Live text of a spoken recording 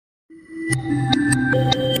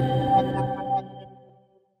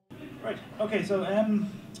Okay, so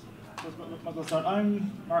I'll start.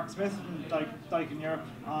 I'm Mark Smyth from Daikin Europe.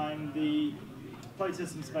 I'm the applied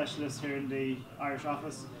systems specialist here in the Irish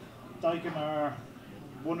office. Daikin are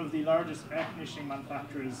one of the largest air conditioning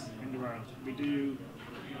manufacturers in the world. We do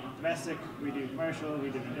domestic, we do commercial, we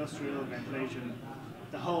do industrial, ventilation,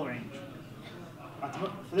 the whole range.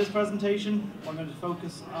 For this presentation, what I'm going to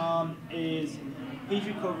focus on is heat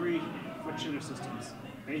recovery for chiller systems.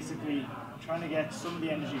 Basically, trying to get some of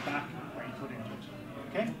the energy back that you put into it.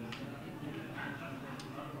 Okay?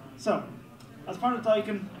 So, as part of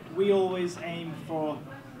Daikin, we always aim for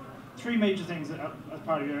three major things as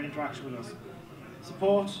part of your interaction with us.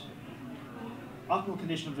 Support, optimal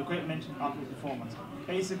condition of the equipment, optimal performance.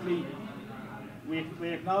 Basically, we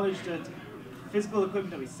acknowledge that physical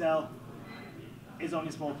equipment that we sell is only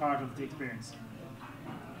a small part of the experience.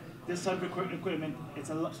 This type of equipment, it's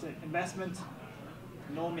an investment,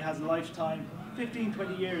 normally has a lifetime, 15,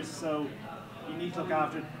 20 years, so you need to look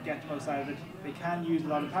after it, get the most out of it. They can use a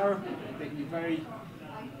lot of power, they can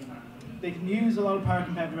use a lot of power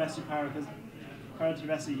compared to the rest of the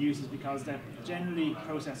rest of the uses because they're generally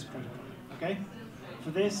process critical. Okay?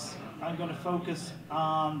 For this, I'm going to focus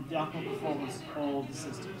on the optimal performance of the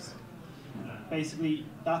systems. Basically,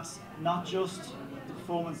 that's not just the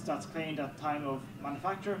performance that's claimed at the time of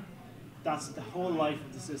manufacture, that's the whole life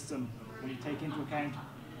of the system. When you take into account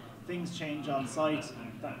things change on site,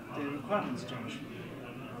 that the requirements change.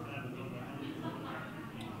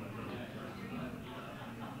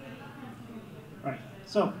 Right,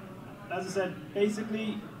 so as I said,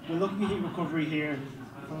 basically we're looking at heat recovery here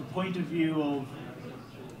from a point of view of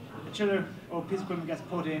a chiller or a piece of equipment gets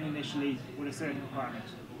put in initially with a certain requirement.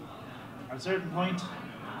 At a certain point,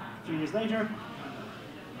 3 years later,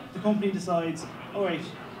 the company decides, oh wait,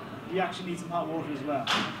 we actually need some hot water as well.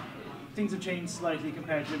 Things have changed slightly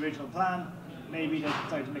compared to the original plan. Maybe they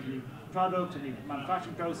decide to make a new product, a new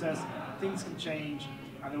manufacturing process. Things can change,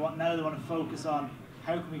 and now they want to focus on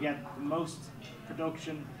how can we get the most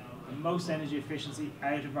production, the most energy efficiency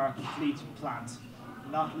out of our complete plant.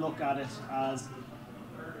 Not look at it as,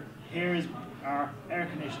 here is our air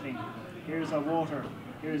conditioning, here's our water,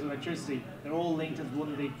 here's electricity. They're all linked as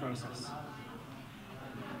one big process.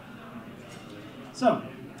 So,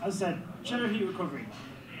 as I said, chiller heat recovery.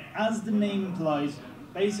 As the name implies,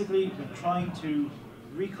 basically we're trying to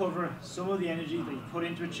recover some of the energy that you put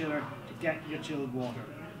into a chiller to get your chilled water.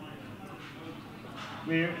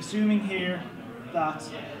 We're assuming here that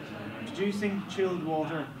producing chilled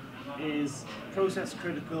water is process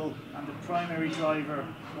critical and the primary driver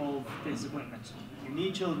of this equipment. You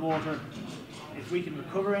need chilled water. If we can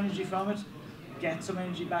recover energy from it, get some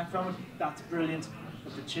energy back from it, that's brilliant.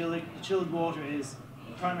 But the chilled water is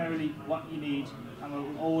primarily what you need and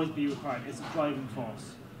will always be required. It's a driving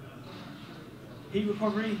force. Heat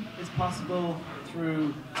recovery is possible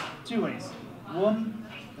through two ways. One,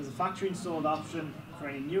 there's a factory installed option for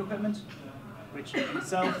any new equipment, which in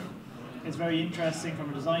itself is very interesting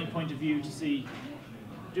from a design point of view to see,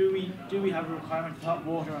 do we have a requirement for hot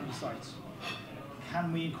water on the site?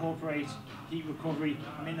 Can we incorporate heat recovery,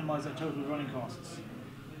 minimize our total running costs?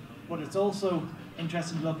 But it's also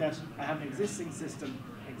interesting to look at, I have an existing system,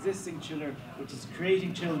 existing chiller, which is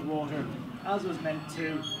creating chilled water as was meant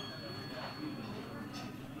to.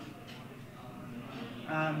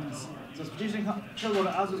 And so it's producing chilled water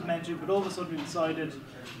as was meant to, but all of a sudden we decided,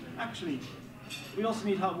 actually, we also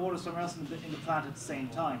need hot water somewhere else in the plant at the same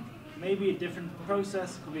time. Maybe a different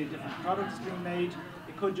process, could be a different product that's being made,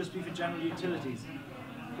 it could just be for general utilities.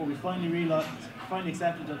 But we finally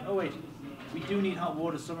accepted that, oh wait, we do need hot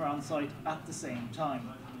water somewhere on site at the same time.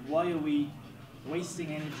 Why are we wasting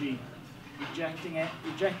energy,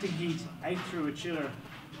 ejecting heat out through a chiller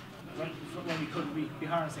when we could be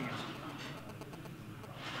harnessing it?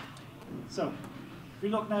 So, if we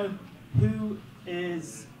look now, who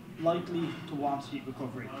is likely to want heat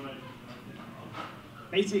recovery?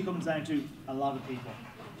 Basically it comes down to a lot of people.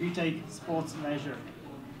 If you take sports and leisure,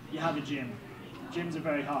 you have a gym. Gyms are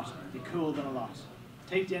very hot, you cool them a lot.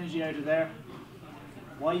 Take the energy out of there,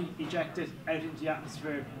 why eject it out into the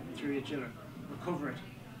atmosphere through your chiller? Recover it,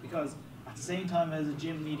 because at the same time as a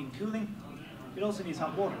gym needing cooling, it also needs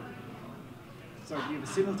hot water. So you have a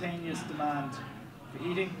simultaneous demand for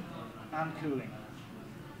heating and cooling.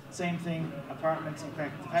 Same thing, apartments and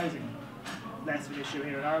collective housing. Less of an issue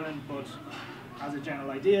here in Ireland, but as a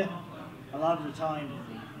general idea, a lot of the time,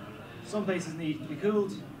 some places need to be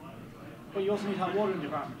cooled, but you also need hot water in the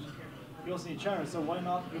apartment. You also need showers, so why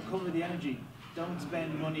not recover the energy? Don't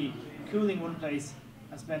spend money cooling one place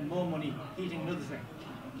and spend more money heating another thing.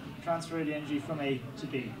 Transfer the energy from A to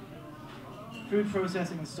B. Food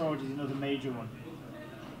processing and storage is another major one.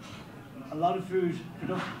 A lot of food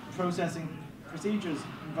processing procedures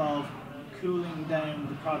involve cooling down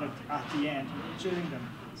the product at the end, chilling them.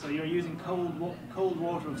 So you're using cold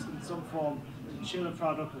water in some form to chill a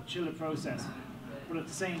product or chill a process. But at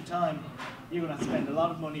the same time, you're going to spend a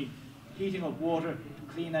lot of money heating up water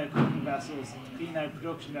to clean out cooking vessels, to clean out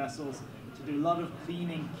production vessels, to do a lot of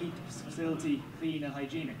cleaning, keep the facility clean and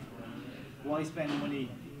hygienic. Why spend money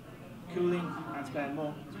cooling and spend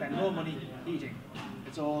more money heating?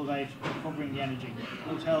 It's all about recovering the energy.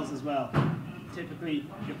 Hotels as well. Typically,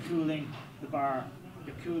 you're cooling the bar,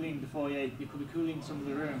 you're cooling the foyer, you could be cooling some of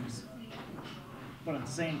the rooms. But at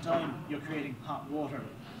the same time, you're creating hot water.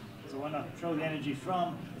 So why not throw the energy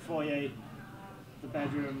from the foyer, the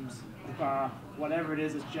bedrooms, the bar, whatever it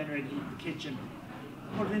is that's generating heat, the kitchen,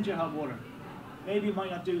 put it into your hot water. Maybe you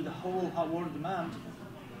might not do the whole hot water demand,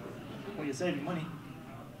 but you're saving money.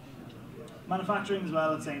 Manufacturing as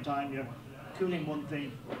well at the same time, you're cooling one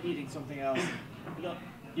thing, heating something else.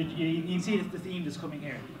 You can see the theme that's coming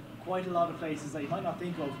here. Quite a lot of places that you might not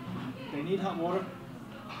think of, they need hot water,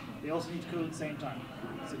 they also need to cool at the same time.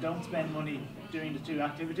 So don't spend money doing the two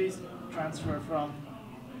activities, transfer from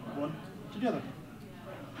one to the other.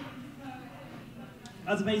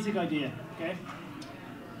 As a basic idea, okay?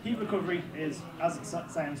 Heat recovery is, as it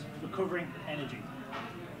sounds, recovering energy.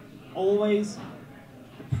 Always,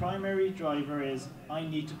 the primary driver is, I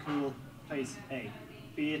need to cool place A.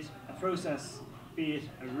 Be it a process, be it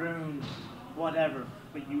a room, whatever,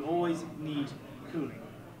 but you always need cooling.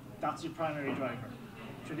 That's your primary driver.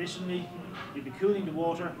 Traditionally, you'd be cooling the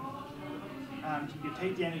water, and you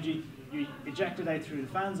take the energy, you eject it out through the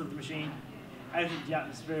fans of the machine, out into the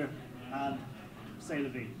atmosphere, and c'est la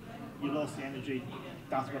vie. You lost the energy,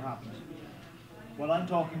 that's what happened. What I'm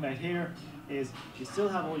talking about here is you still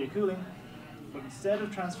have all your cooling, but instead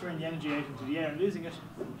of transferring the energy out into the air and losing it,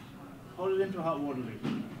 put it into a hot water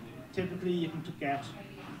loop. Typically you can get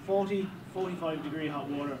 40, 45 degree hot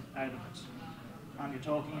water out of it. And you're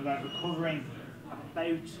talking about recovering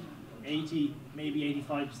about 80, maybe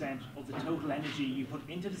 85% of the total energy you put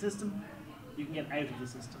into the system, you can get out of the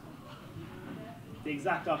system. The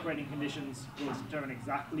exact operating conditions will determine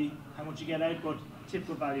exactly how much you get out, but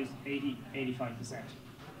typical values 80, 85%.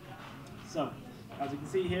 So, as you can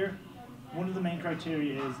see here, one of the main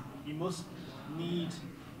criteria is you must need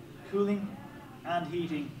cooling and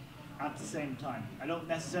heating at the same time. I don't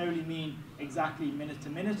necessarily mean exactly minute to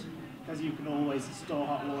minute, because you can always store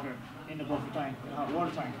hot water in a buffer tank, a hot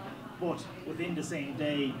water tank, but within the same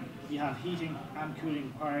day, you have heating and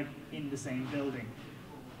cooling required in the same building.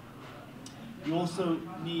 You also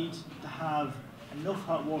need to have enough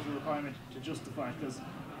hot water requirement to justify it, because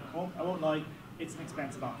I won't lie, it's an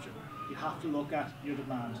expensive option. You have to look at your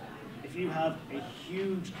demand. If you have a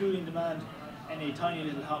huge cooling demand and a tiny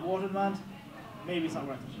little hot water demand, maybe it's not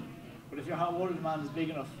worth it. But if your hot water demand is big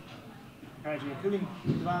enough compared to your cooling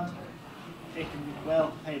demand, it can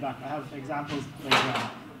well pay back. I have examples later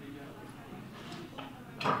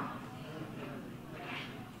on.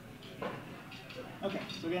 Okay,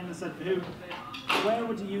 so again, as I said, where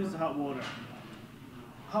would you use the hot water?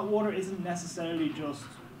 Hot water isn't necessarily just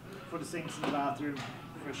for the sinks in the bathroom,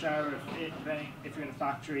 for a shower, if you're in a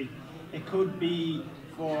factory. It could be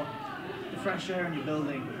for the fresh air in your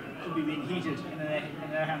building. It could be being heated in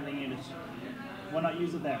an air handling unit. Why not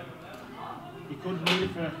use it there? You could need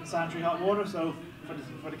it for sanitary hot water, so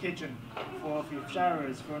for the kitchen, for your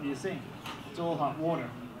showers, for under your sink. It's all hot water.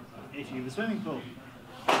 If you have a swimming pool,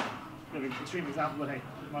 an extreme example, but hey,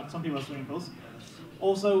 some people have swimming pools.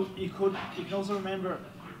 Also, you can also remember,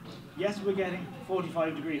 yes, we're getting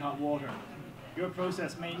 45 degree hot water. Your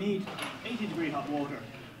process may need 80 degree hot water,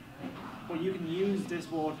 but you can use this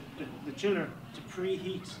water, the chiller, to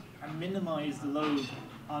preheat and minimize the load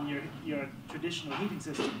on your traditional heating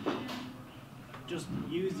system. Just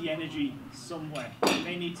use the energy some way. You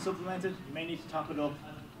may need to supplement it, you may need to top it up,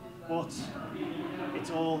 but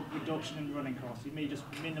it's all reduction in running costs. You may just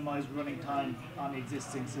minimize running time on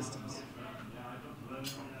existing systems.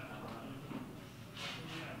 Okay.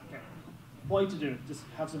 Why to do it? Just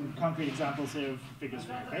have some concrete examples here of figures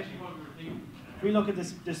for you, okay? If we look at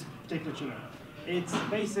this particular chiller, it's a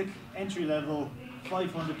basic entry-level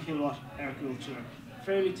 500 kilowatt air-cooled chiller.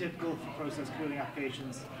 Fairly typical for process cooling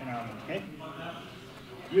applications in Ireland, okay?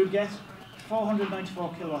 You'd get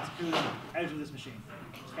 494 kilowatts cooling out of this machine,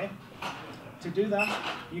 okay? To do that,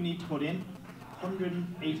 you need to put in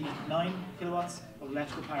 189 kilowatts of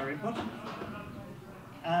electrical power input,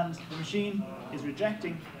 and the machine is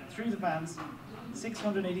rejecting through the fans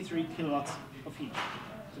 683 kilowatts of heat.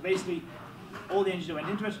 So basically, all the energy that went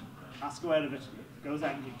into it has to go out of it, goes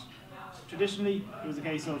out in heat. Traditionally, it was a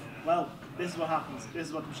case of, well, this is what happens, this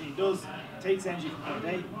is what the machine does, takes energy from point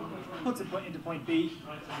A, puts it into point B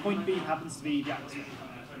happens to be the atmosphere.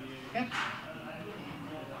 Okay?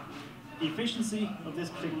 The efficiency of this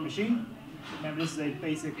particular machine, remember this is a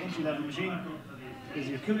basic entry-level machine, is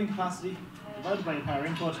your cooling capacity divided by your power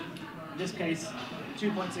input, in this case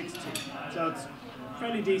 2.62. So it's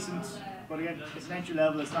fairly decent, but again, it's an entry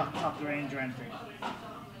level, it's not top of the range or anything.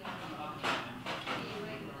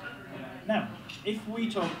 Now, if we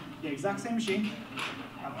took the exact same machine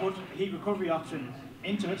and put a heat recovery option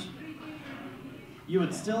into it, you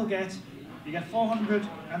would still get,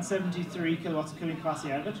 473 kilowatts of cooling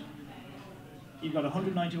capacity out of it. You've got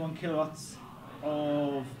 191 kilowatts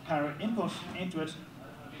of power input into it,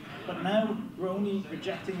 but now we're only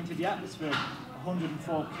rejecting into the atmosphere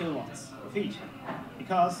 104 kilowatts of heat,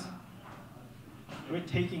 because we're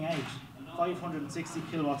taking out 560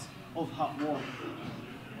 kilowatts of hot water.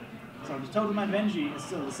 So the total amount of energy is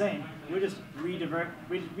still the same, we're just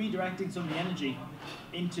redirecting some of the energy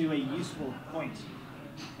into a useful point.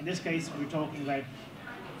 In this case, we're talking about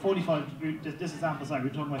 45 degree, this example side, we're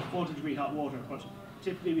talking about 40 degree hot water, but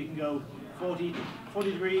typically we can go 40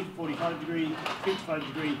 degree, 45 degree, 55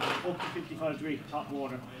 degree, up to 55 degree hot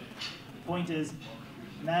water. The point is,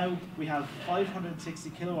 now we have 560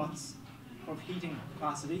 kilowatts of heating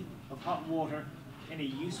capacity of hot water in a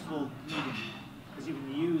useful medium, because you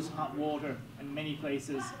can use hot water in many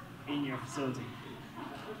places in your facility.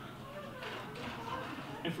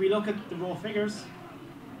 If we look at the raw figures,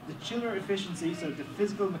 the chiller efficiency, so the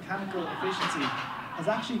physical mechanical efficiency, has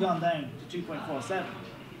actually gone down to 2.47,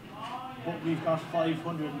 but we've got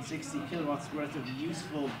 560 kilowatts worth of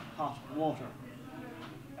useful hot water.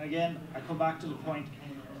 Again, I come back to the point,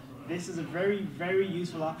 this is a very, very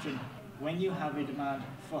useful option when you have a demand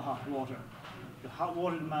for hot water. The hot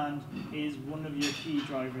water demand is one of your key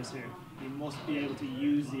drivers here. You must be able to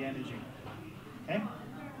use the energy. Okay?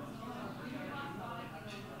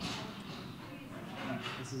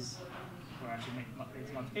 This is where I actually make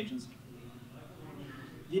some modifications.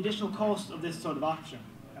 The additional cost of this sort of option,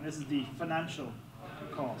 and this is the financial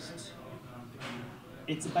cost,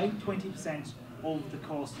 it's about 20% of the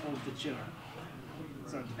cost of the chiller.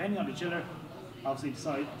 So depending on the chiller, obviously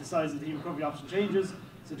the size of the heat recovery option changes,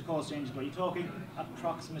 so the cost changes, but you're talking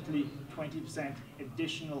approximately 20%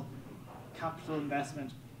 additional capital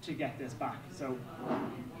investment to get this back. So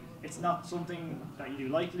it's not something that you do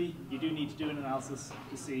lightly. You do need to do an analysis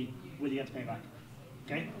to see will you get to pay back.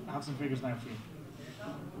 Okay, I have some figures now for you.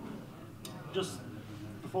 Just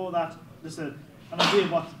before that, just an idea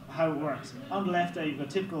of how it works. On the left there, you've got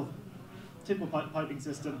typical piping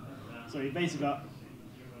system. So you've basically got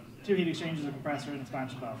two heat exchangers, a compressor, and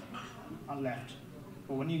expansion valve on the left.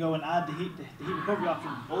 But when you go and add the heat recovery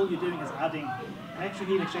option, all you're doing is adding an extra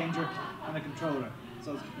heat exchanger and a controller.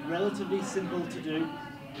 So it's relatively simple to do.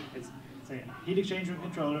 It's say a heat exchanger and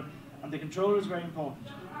controller, and the controller is very important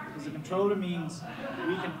because the controller means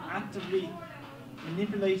we can actively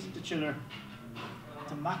manipulate the chiller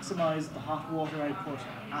to maximize the hot water output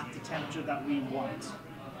at the temperature that we want.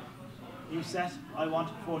 You set, I want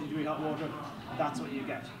 40 degree hot water, that's what you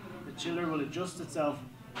get. The chiller will adjust itself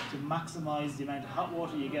to maximize the amount of hot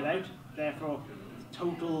water you get out, therefore the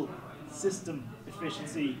total system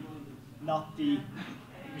efficiency, not the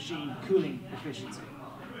machine cooling efficiency.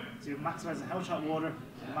 So you're maximizing how much hot water,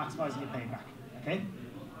 you're maximizing your payback. Okay?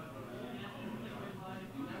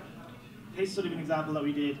 Case study of an example that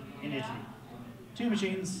we did in Italy. Two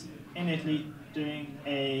machines in Italy doing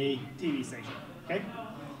a TV station. Okay?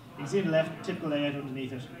 You can see on the left, typical layout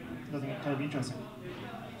underneath it. Nothing terribly interesting.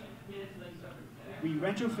 We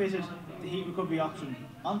retrofitted the heat recovery option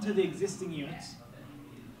onto the existing units,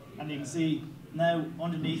 and you can see now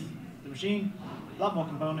underneath the machine, a lot more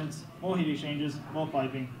components, more heat exchangers, more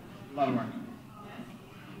piping, a lot of work.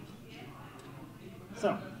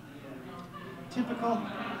 So, typical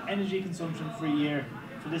energy consumption for a year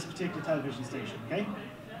for this particular television station, okay?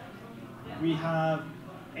 We have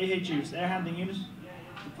AHUs, air handling unit,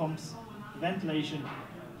 the pumps, the ventilation,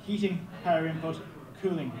 heating, power input,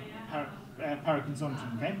 cooling, power consumption,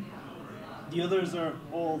 okay? The others are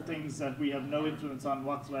all things that we have no influence on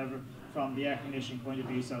whatsoever from the air conditioning point of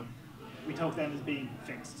view, so we took them as being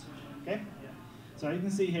fixed, okay? So you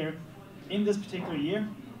can see here, in this particular year,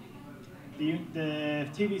 the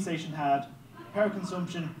TV station had power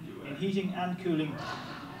consumption in heating and cooling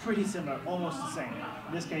pretty similar, almost the same.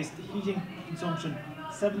 In this case, the heating consumption,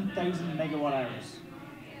 7,000 megawatt hours.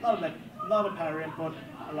 A lot of power input,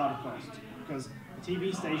 a lot of cost, because the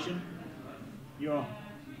TV station, your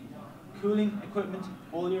cooling equipment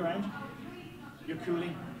all year round, you're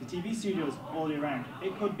cooling the TV studios all year round.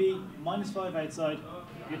 It could be -5 outside.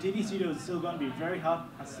 Your TV studio is still going to be very hot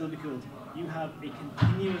and still be cooled. You have a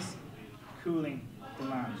continuous cooling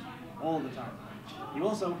demand all the time. You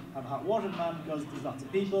also have hot water demand because there's lots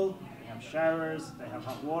of people. They have showers, they have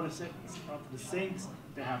hot water for the sinks,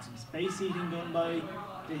 they have some space heating done by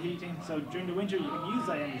the heating. So during the winter you can use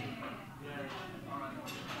that energy.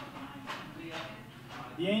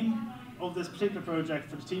 The aim of this particular project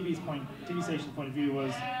for the TV station's point of view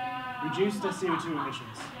was reduce their CO2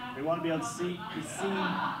 emissions. They want to be able to be seen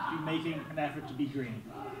to be making an effort to be green.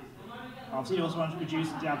 Obviously, you also want to reduce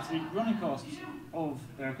the absolute running costs of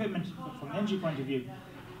their equipment from an energy point of view,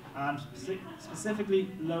 and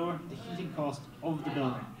specifically lower the heating cost of the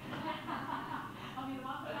building.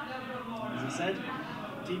 As I said,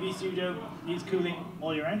 TV studio needs cooling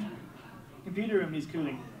all year round. Computer room needs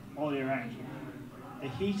cooling all year round. They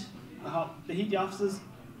heat the offices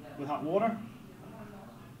with hot water.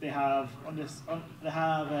 They have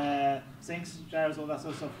sinks, showers, all that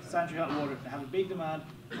sort of stuff. Sanitary hot water. They have a big demand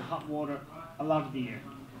for hot water a lot of the year.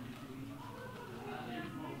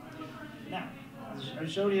 Now, as I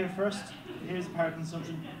showed you here first, here's the power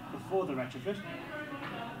consumption before the retrofit.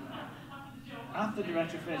 After the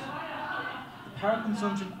retrofit, the power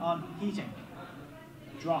consumption on heating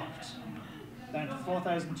dropped down to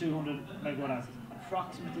 4,200 megawatt hours,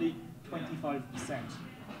 approximately 25%.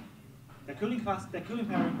 Their cooling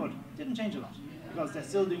power input didn't change a lot because they're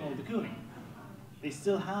still doing all the cooling. They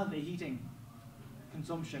still have a heating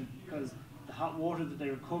consumption because the hot water that they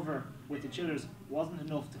recover with the chillers wasn't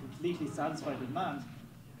enough to completely satisfy the demand,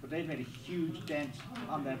 but they've made a huge dent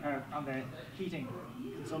on their heating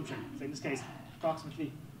consumption. So in this case,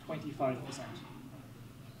 approximately 25%.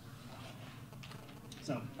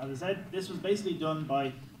 So, as I said, this was basically done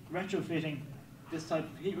by retrofitting this type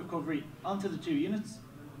of heat recovery onto the two units,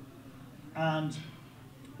 and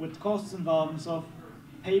with the costs involved and stuff,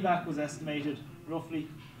 payback was estimated roughly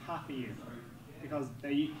half a year, because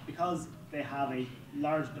they have a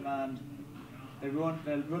large demand. Their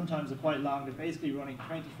run times are quite long. They're basically running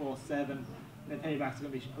 24/7. Their payback's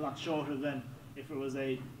going to be a lot shorter than if it was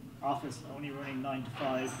a office only running 9 to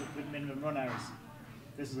 5 with minimum run hours.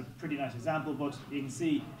 This is a pretty nice example, but you can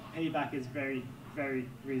see payback is very, very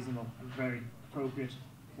reasonable and very appropriate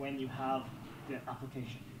when you have the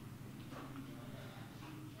application.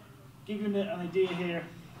 Give you an idea here,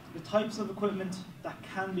 the types of equipment that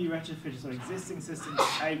can be retrofitted, so existing systems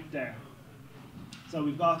out there. So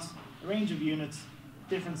we've got a range of units,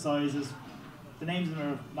 different sizes. The names of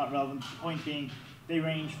them are not relevant. The point being, they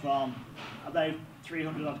range from about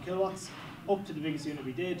 300 odd kilowatts up to the biggest unit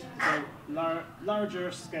we did. So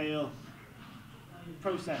larger scale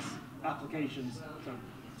process applications. So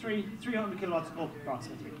 300 kilowatts up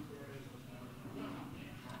approximately.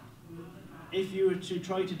 If you were to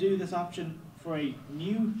try to do this option for a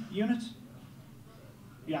new unit,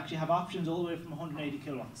 you actually have options all the way from 180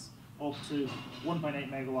 kilowatts up to 1.8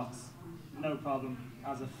 megawatts, no problem,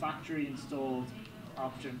 as a factory installed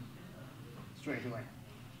option straight away.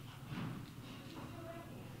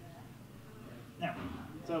 Now,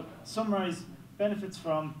 so summarize benefits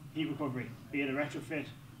from heat recovery, be it a retrofit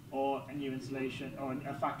or a new installation or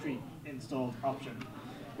a factory installed option.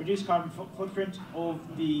 Reduce carbon footprint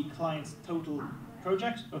of the client's total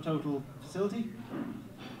project or total facility.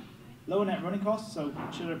 Lower net running costs, so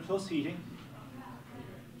chiller plus heating.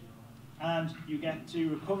 And you get to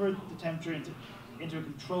recover the temperature into a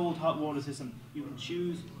controlled hot water system. You can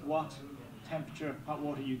choose what temperature hot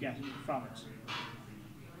water you get from it.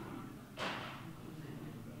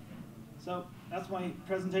 So that's my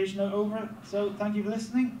presentation over. So thank you for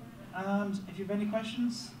listening, and if you have any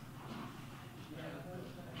questions.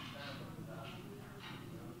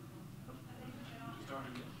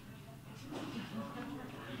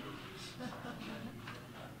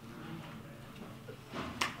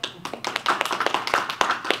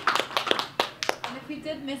 And if you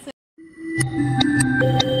did miss